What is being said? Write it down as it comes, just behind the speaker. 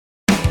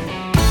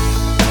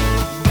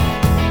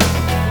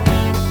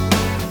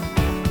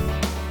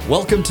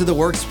Welcome to the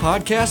Works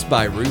podcast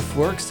by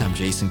Roofwerks. I'm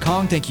Jason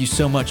Kong. Thank you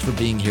so much for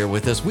being here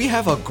with us. We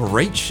have a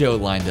great show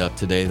lined up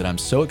today that I'm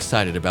so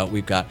excited about.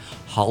 We've got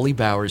Holly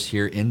Bowers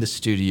here in the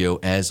studio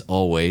as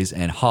always.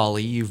 And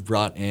Holly, you've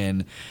brought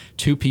in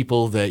two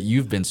people that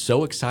you've been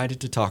so excited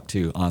to talk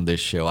to on this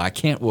show. I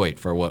can't wait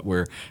for what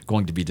we're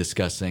going to be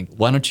discussing.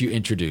 Why don't you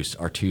introduce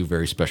our two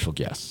very special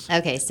guests?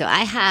 Okay, so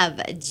I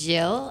have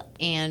Jill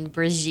and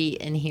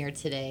Brigitte in here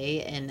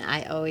today, and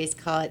I always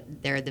call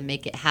it they're the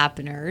Make It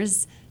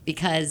Happeners,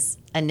 because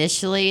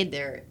initially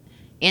they're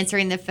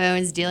answering the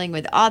phones, dealing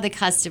with all the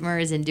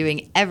customers, and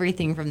doing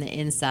everything from the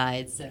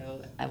inside.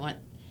 So I want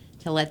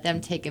to let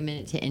them take a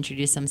minute to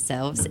introduce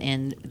themselves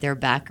and their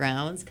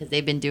backgrounds, because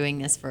they've been doing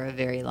this for a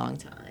very long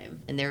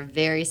time, and they're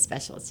very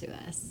special to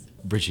us.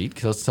 Brigitte,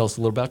 tell us a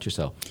little about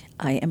yourself.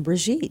 I am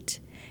Brigitte,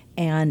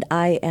 and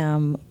I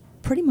am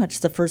pretty much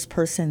the first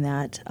person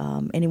that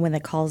anyone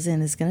that calls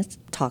in is going to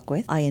talk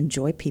with. I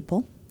enjoy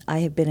people. I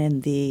have been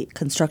in the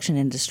construction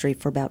industry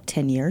for about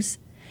 10 years.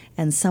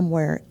 And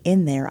somewhere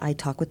in there, I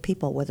talk with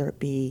people, whether it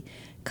be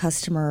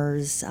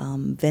customers,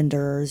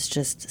 vendors,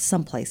 just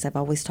someplace. I've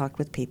always talked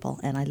with people,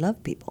 and I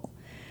love people.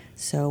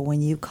 So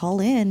when you call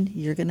in,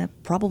 you're going to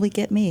probably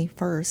get me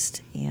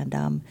first. And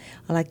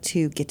I like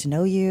to get to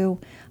know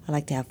you. I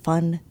like to have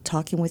fun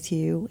talking with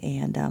you.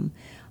 And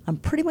I'm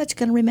pretty much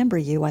going to remember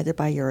you either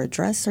by your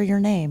address or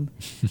your name.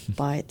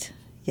 But,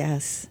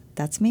 yes,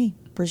 that's me.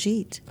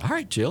 Brigitte. All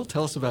right, Jill,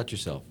 tell us about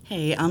yourself.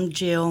 Hey, I'm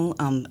Jill.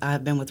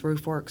 I've been with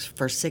Roofwerks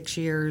for 6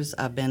 years.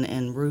 I've been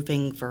in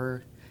roofing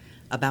for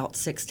about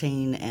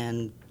 16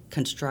 and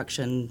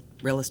construction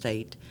real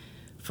estate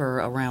for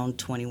around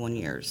 21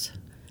 years.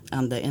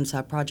 I'm the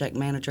inside project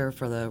manager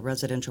for the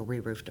residential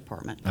re-roof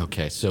department.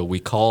 Okay, so we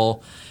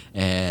call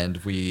and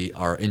we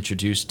are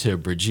introduced to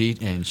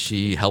Brigitte, and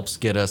she helps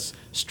get us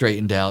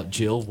straightened out.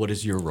 Jill, what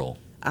is your role?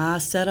 I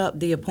set up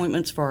the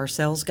appointments for our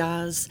sales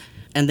guys.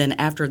 And then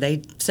after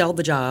they sell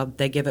the job,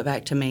 they give it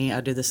back to me. I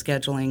do the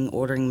scheduling,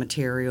 ordering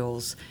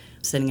materials,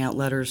 sending out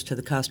letters to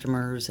the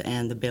customers,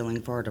 and the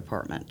billing for our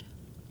department.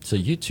 So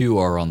you two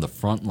are on the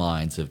front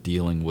lines of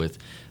dealing with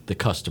the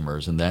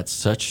customers, and that's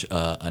such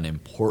an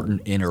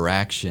important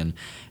interaction.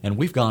 And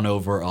we've gone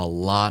over a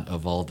lot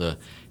of all the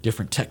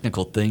different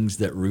technical things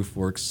that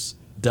Roofwerks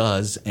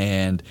does.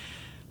 And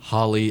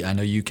Holly, I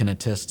know you can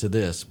attest to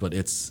this, but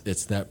it's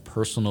that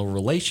personal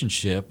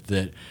relationship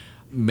that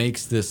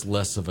makes this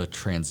less of a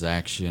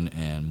transaction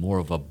and more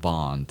of a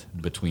bond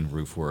between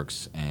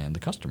Roofwerks and the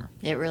customer.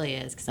 It really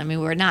is, because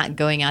we're not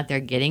going out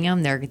there getting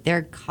them;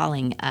 they're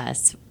calling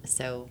us.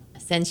 So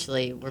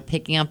essentially, we're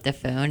picking up the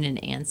phone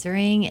and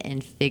answering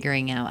and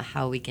figuring out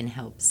how we can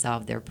help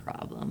solve their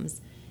problems.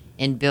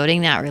 And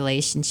building that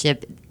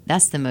relationship,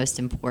 that's the most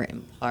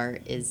important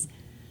part, is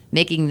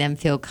making them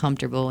feel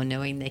comfortable and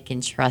knowing they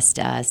can trust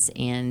us,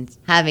 and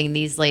having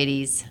these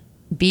ladies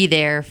be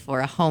there for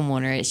a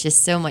homeowner. It's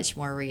just so much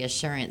more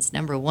reassurance.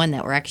 Number one,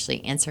 that we're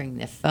actually answering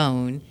the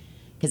phone,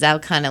 because I'll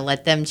kind of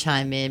let them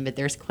chime in, but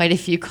there's quite a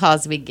few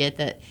calls we get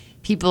that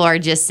people are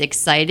just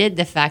excited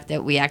the fact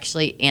that we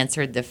actually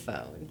answered the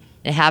phone.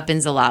 It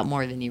happens a lot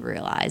more than you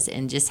realize,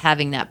 and just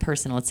having that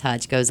personal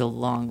touch goes a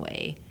long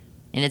way,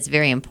 and it's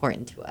very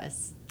important to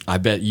us. I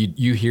bet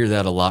you hear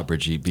that a lot,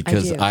 Brigitte,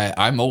 because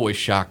I'm always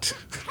shocked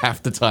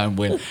half the time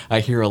when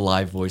I hear a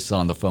live voice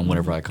on the phone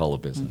whenever I call a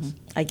business.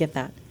 Mm-hmm. I get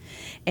that.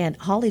 And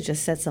Holly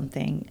just said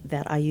something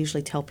that I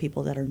usually tell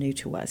people that are new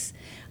to us.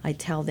 I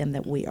tell them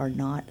that we are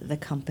not the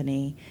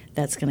company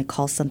that's going to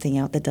call something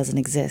out that doesn't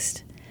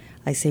exist.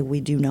 I say we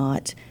do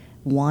not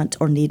want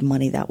or need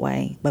money that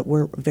way, but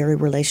we're very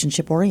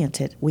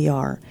relationship-oriented. We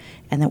are.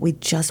 And that we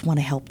just want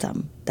to help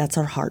them. That's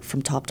our heart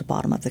from top to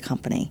bottom of the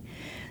company.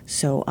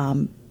 So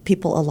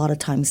people a lot of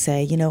times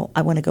say,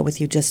 I want to go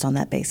with you just on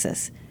that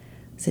basis.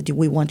 I said,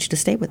 we want you to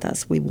stay with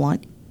us. We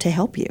want to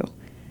help you.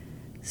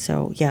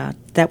 So, yeah,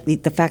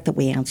 the fact that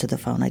we answer the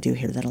phone, I do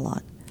hear that a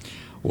lot.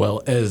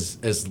 Well, as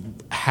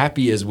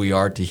happy as we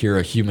are to hear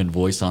a human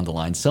voice on the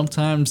line,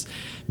 sometimes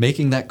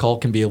making that call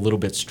can be a little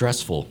bit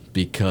stressful,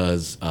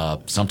 because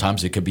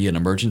sometimes it could be an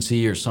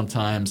emergency, or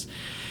sometimes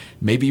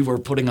maybe we're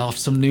putting off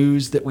some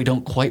news that we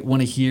don't quite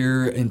want to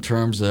hear in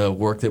terms of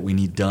work that we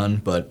need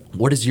done. But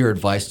what is your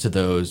advice to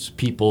those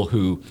people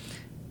who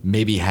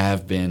maybe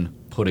have been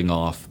putting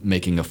off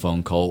making a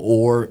phone call,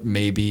 or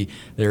maybe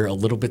they're a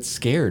little bit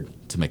scared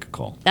to make a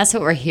call? That's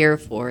what we're here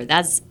for.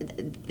 That's,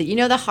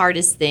 the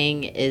hardest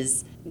thing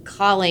is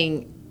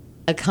calling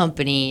a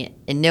company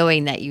and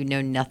knowing that you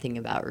know nothing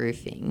about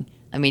roofing.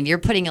 You're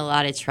putting a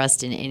lot of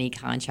trust in any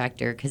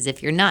contractor, because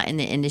if you're not in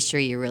the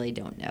industry, you really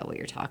don't know what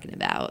you're talking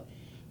about.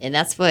 And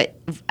that's what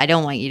I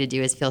don't want you to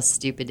do, is feel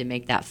stupid to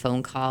make that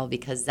phone call,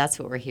 because that's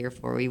what we're here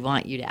for. We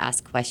want you to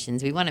ask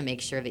questions. We want to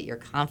make sure that you're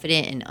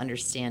confident and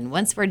understand.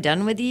 Once we're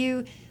done with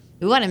you,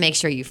 we want to make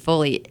sure you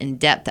fully, in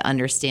depth,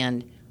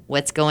 understand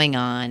what's going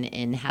on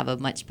and have a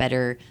much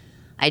better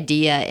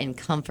idea and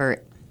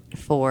comfort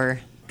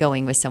for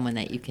going with someone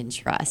that you can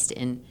trust.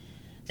 And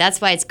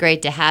that's why it's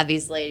great to have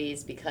these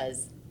ladies,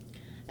 because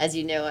as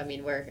you know, I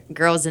mean, we're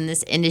girls in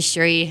this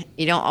industry.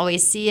 You don't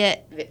always see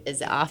it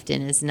as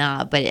often as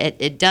not, but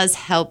it does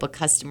help a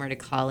customer to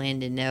call in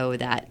to know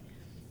that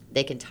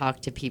they can talk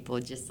to people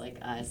just like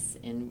us,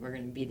 and we're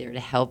going to be there to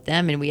help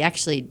them. And we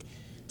actually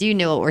do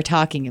know what we're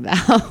talking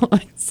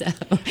about. So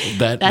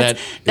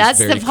that's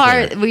the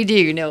part clear. we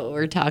do know what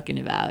we're talking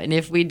about. And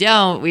if we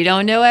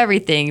don't know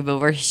everything, but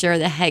we're sure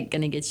the heck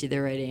going to get you the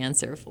right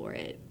answer for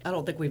it. I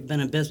don't think we've been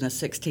in business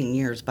 16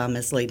 years by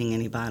misleading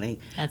anybody.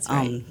 That's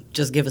right.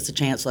 Just give us a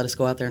chance, let us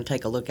go out there and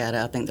take a look at it.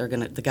 I think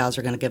the guys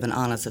are going to give an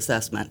honest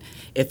assessment.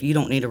 If you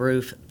don't need a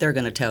roof, they're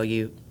going to tell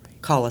you,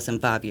 call us in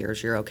 5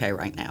 years, you're okay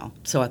right now.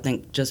 So I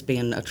think just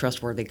being a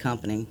trustworthy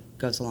company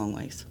goes a long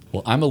ways.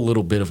 Well, I'm a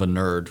little bit of a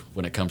nerd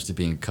when it comes to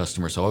being a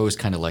customer, so I always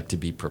kind of like to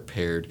be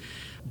prepared.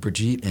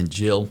 Brigitte and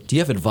Jill, do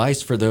you have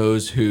advice for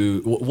those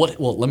who,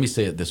 well, let me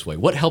say it this way.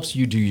 What helps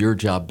you do your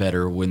job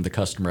better when the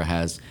customer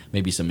has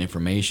maybe some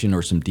information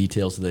or some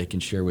details that they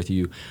can share with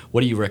you?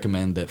 What do you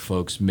recommend that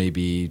folks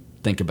maybe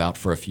think about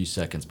for a few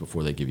seconds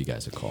before they give you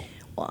guys a call?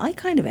 Well, I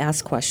kind of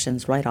ask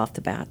questions right off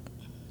the bat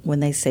when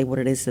they say what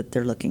it is that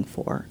they're looking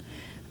for.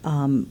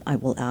 I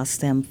will ask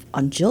them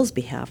on Jill's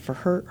behalf for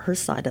her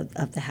side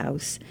of the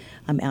house.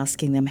 I'm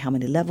asking them how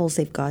many levels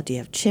they've got. Do you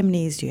have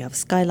chimneys? Do you have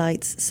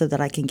skylights? So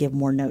that I can give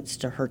more notes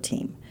to her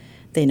team.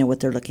 They know what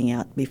they're looking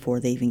at before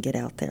they even get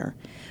out there.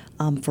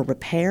 For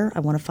repair,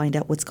 I want to find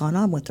out what's gone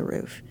on with the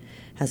roof.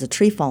 Has a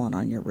tree fallen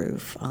on your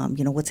roof?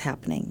 What's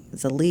happening?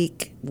 Is a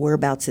leak?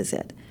 Whereabouts is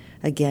it?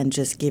 Again,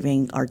 just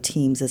giving our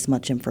teams as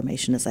much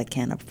information as I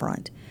can up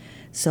front.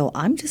 So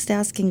I'm just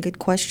asking good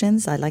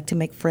questions. I like to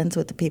make friends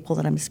with the people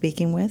that I'm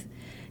speaking with,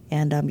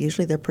 and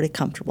usually they're pretty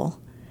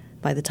comfortable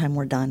by the time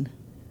we're done.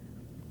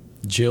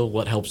 Jill,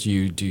 what helps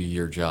you do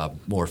your job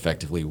more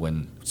effectively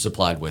when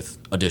supplied with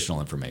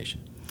additional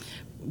information?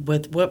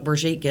 With what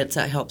Brigitte gets,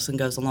 that helps and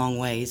goes a long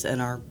ways, and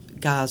our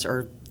guys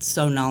are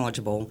so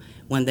knowledgeable.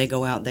 When they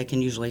go out, they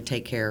can usually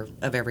take care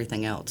of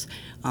everything else.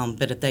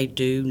 But if they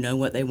do know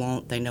what they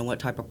want, they know what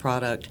type of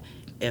product.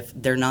 If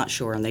they're not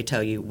sure and they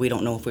tell you, we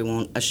don't know if we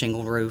want a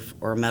shingle roof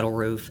or a metal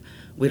roof,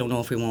 we don't know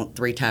if we want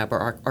 3-tab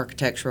or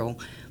architectural,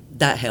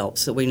 that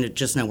helps. So we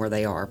just know where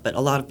they are. But a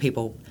lot of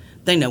people,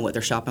 they know what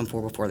they're shopping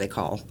for before they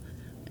call,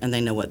 and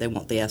they know what they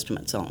want the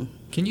estimates on.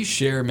 Can you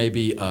share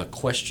maybe a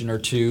question or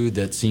two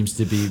that seems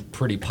to be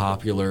pretty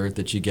popular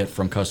that you get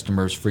from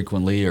customers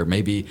frequently, or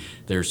maybe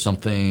there's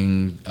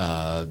something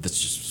that's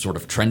just sort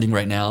of trending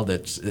right now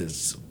that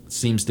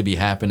seems to be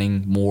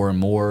happening more and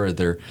more? Are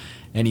there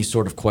any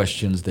sort of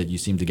questions that you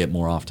seem to get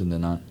more often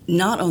than not?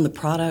 Not on the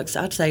products.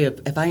 I'd say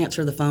if I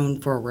answer the phone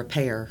for a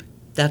repair,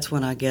 that's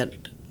when I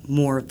get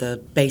more of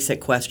the basic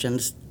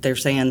questions. They're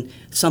saying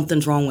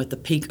something's wrong with the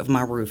peak of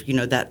my roof,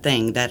 that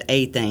thing, that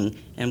A thing,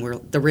 and we're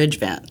the ridge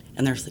vent.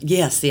 And there's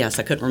yes,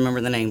 I couldn't remember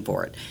the name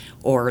for it.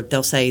 Or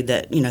they'll say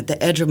that, the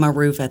edge of my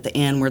roof at the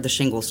end where the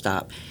shingles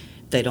stop.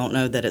 They don't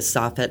know that it's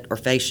soffit or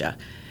fascia.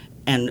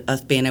 And us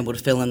being able to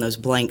fill in those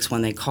blanks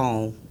when they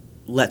call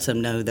lets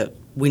them know that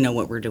we know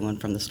what we're doing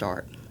from the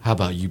start. How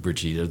about you,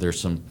 Brigitte? Are there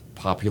some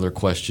popular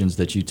questions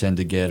that you tend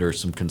to get, or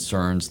some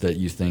concerns that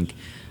you think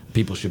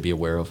people should be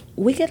aware of?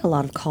 We get a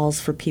lot of calls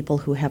for people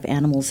who have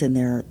animals in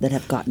there that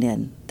have gotten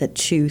in, that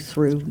chew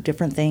through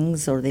different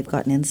things, or they've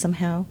gotten in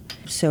somehow.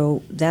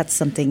 So that's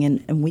something,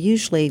 and we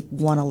usually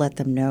want to let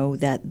them know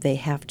that they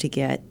have to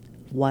get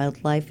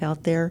wildlife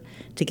out there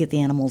to get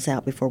the animals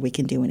out before we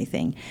can do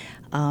anything.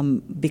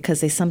 Because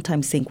they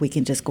sometimes think we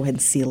can just go ahead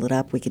and seal it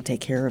up, we can take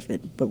care of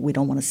it, but we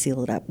don't want to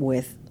seal it up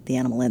with the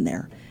animal in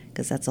there,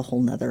 because that's a whole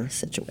nother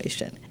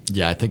situation.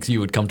 Yeah, I think you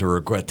would come to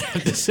regret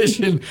that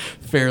decision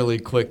fairly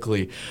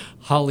quickly.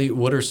 Holly,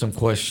 what are some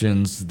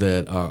questions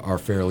that are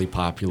fairly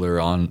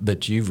popular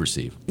that you've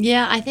received?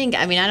 Yeah, I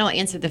don't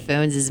answer the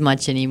phones as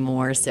much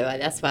anymore, so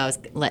that's why I was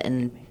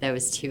letting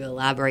those two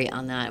elaborate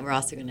on that. We're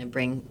also going to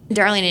bring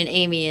Darlene and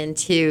Amy in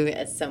too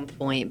at some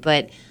point,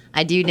 but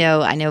I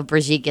know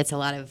Brigitte gets a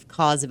lot of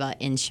calls about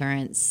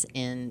insurance,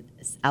 and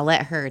I'll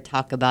let her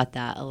talk about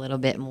that a little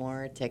bit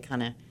more to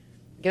kind of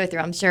go through.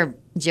 I'm sure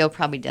Jill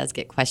probably does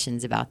get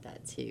questions about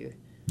that too.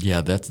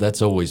 Yeah,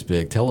 that's always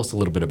big. Tell us a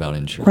little bit about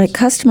insurance. Right,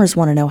 customers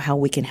want to know how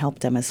we can help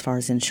them as far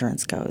as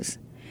insurance goes.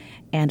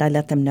 And I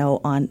let them know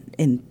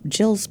in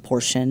Jill's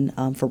portion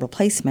for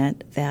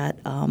replacement that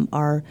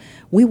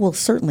we will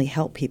certainly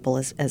help people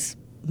as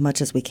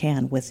much as we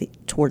can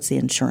towards the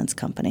insurance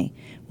company.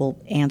 We'll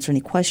answer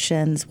any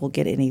questions. We'll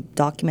get any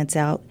documents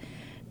out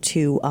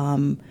to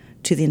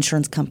the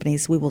insurance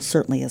companies. We will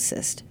certainly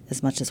assist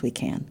as much as we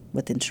can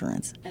with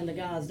insurance. And the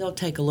guys, they'll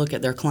take a look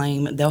at their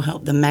claim. They'll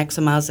help them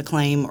maximize the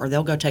claim, or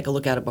they'll go take a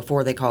look at it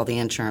before they call the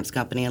insurance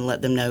company and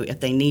let them know if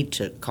they need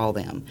to call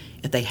them,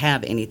 if they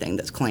have anything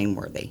that's claim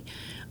worthy.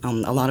 A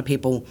lot of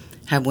people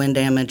have wind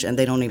damage and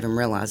they don't even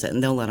realize it,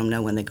 and they'll let them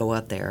know when they go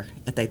up there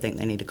if they think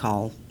they need to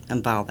call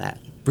and file that.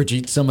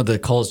 Brigitte, some of the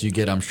calls you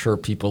get, I'm sure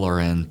people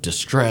are in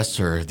distress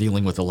or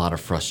dealing with a lot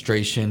of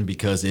frustration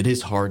because it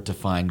is hard to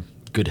find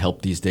good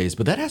help these days,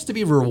 but that has to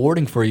be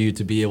rewarding for you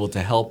to be able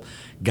to help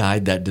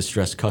guide that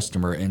distressed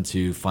customer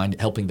into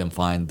helping them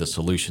find the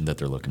solution that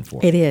they're looking for.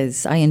 It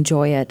is. I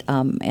enjoy it.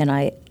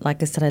 And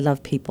like I said, I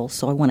love people,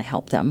 so I want to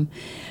help them.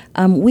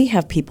 We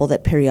have people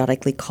that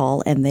periodically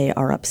call and they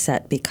are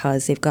upset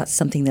because they've got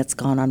something that's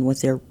gone on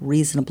with their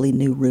reasonably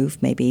new roof,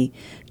 maybe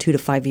 2 to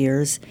 5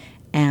 years,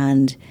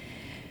 and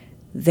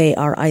they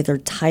are either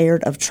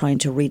tired of trying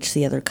to reach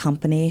the other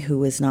company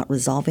who is not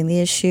resolving the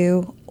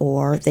issue,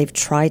 or they've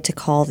tried to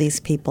call these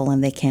people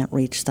and they can't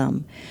reach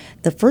them.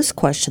 The first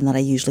question that I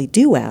usually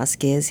do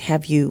ask is,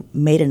 have you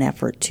made an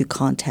effort to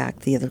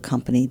contact the other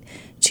company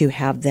to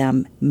have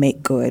them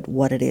make good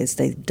what it is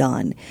they've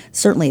done?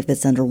 Certainly if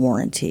it's under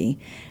warranty.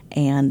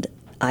 And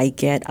I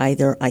get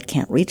either I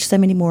can't reach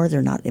them anymore,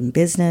 they're not in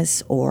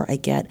business, or I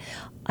get,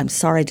 I'm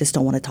sorry, I just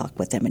don't want to talk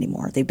with them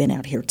anymore. They've been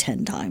out here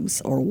 10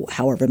 times or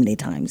however many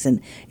times,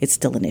 and it's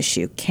still an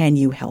issue. Can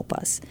you help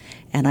us?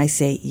 And I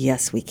say,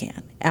 yes, we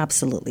can.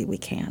 Absolutely, we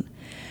can.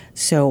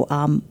 So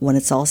when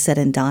it's all said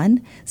and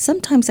done,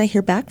 sometimes I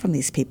hear back from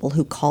these people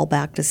who call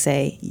back to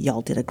say,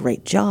 y'all did a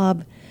great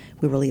job.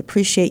 We really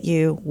appreciate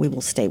you. We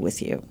will stay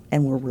with you.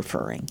 And we're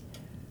referring.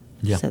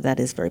 Yeah. So that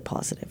is very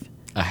positive.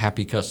 A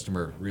happy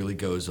customer really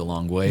goes a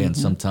long way, and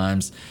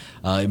sometimes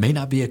it may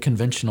not be a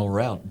conventional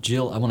route.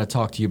 Jill, I want to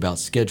talk to you about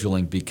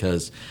scheduling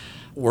because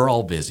we're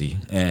all busy,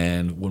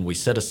 and when we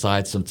set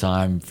aside some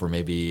time for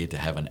maybe to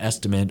have an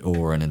estimate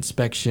or an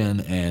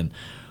inspection and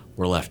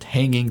we're left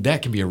hanging,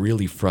 that can be a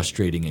really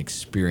frustrating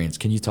experience.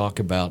 Can you talk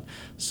about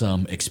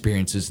some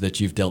experiences that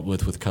you've dealt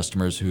with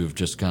customers who have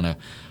just kind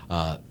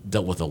of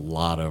dealt with a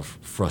lot of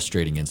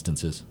frustrating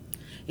instances?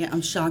 Yeah,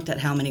 I'm shocked at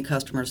how many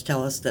customers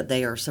tell us that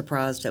they are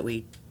surprised that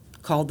we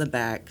called them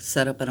back,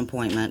 set up an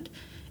appointment,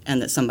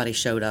 and that somebody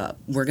showed up.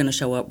 We're going to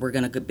show up. We're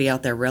going to be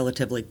out there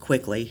relatively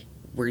quickly.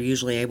 We're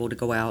usually able to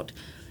go out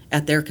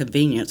at their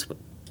convenience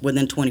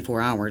within 24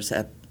 hours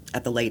at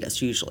the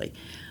latest, usually.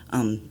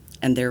 And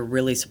they're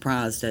really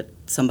surprised that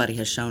somebody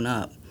has shown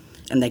up,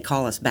 and they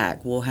call us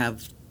back. We'll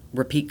have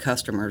repeat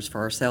customers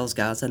for our sales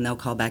guys, and they'll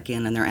call back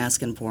in, and they're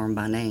asking for them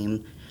by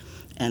name.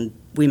 And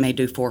we may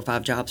do 4 or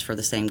 5 jobs for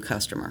the same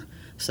customer.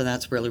 So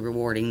that's really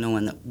rewarding,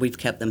 knowing that we've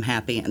kept them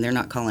happy and they're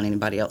not calling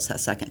anybody else that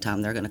second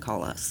time. They're going to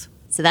call us.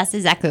 So that's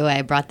exactly why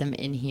I brought them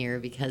in here,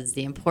 because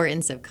the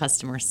importance of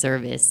customer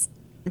service.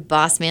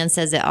 Boss Man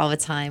says it all the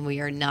time.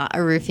 We are not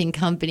a roofing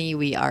company.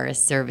 We are a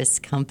service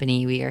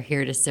company. We are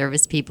here to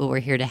service people. We're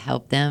here to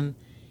help them.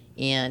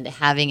 And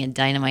having a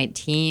dynamite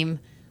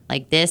team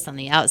like this on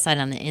the outside,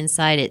 on the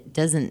inside,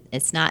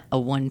 it's not a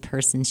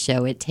one-person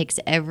show. It takes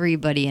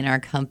everybody in our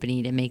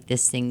company to make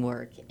this thing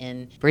work.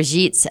 And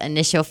Brigitte's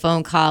initial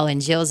phone call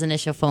and Jill's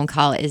initial phone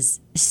call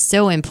is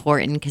so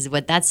important, because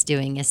what that's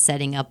doing is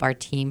setting up our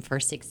team for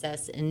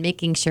success and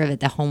making sure that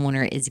the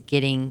homeowner is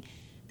getting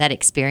that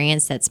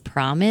experience that's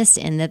promised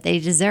and that they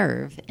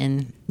deserve.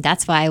 And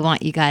that's why I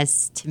want you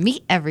guys to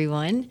meet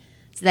everyone,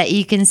 so that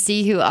you can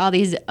see who all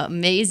these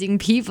amazing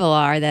people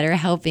are that are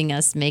helping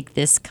us make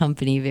this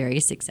company very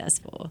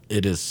successful.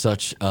 It is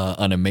such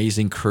an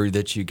amazing crew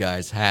that you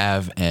guys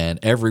have, and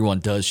everyone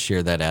does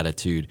share that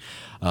attitude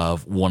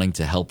of wanting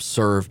to help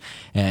serve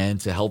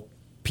and to help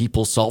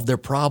people solve their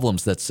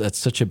problems. That's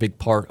such a big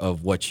part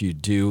of what you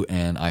do,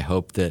 and I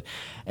hope that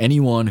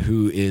anyone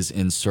who is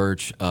in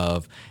search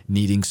of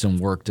needing some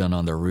work done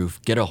on their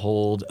roof, get a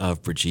hold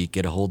of Brigitte,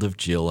 get a hold of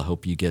Jill. I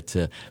hope you get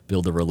to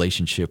build a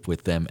relationship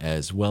with them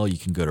as well. You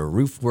can go to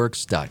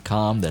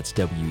roofwerks.com. That's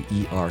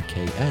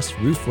WERKS,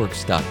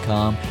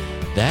 roofwerks.com.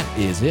 That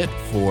is it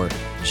for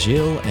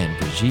Jill and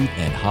Brigitte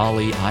and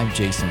Holly. I'm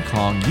Jason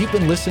Kong. You've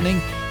been listening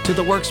to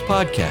the Works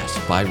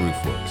Podcast by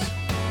Roofwerks.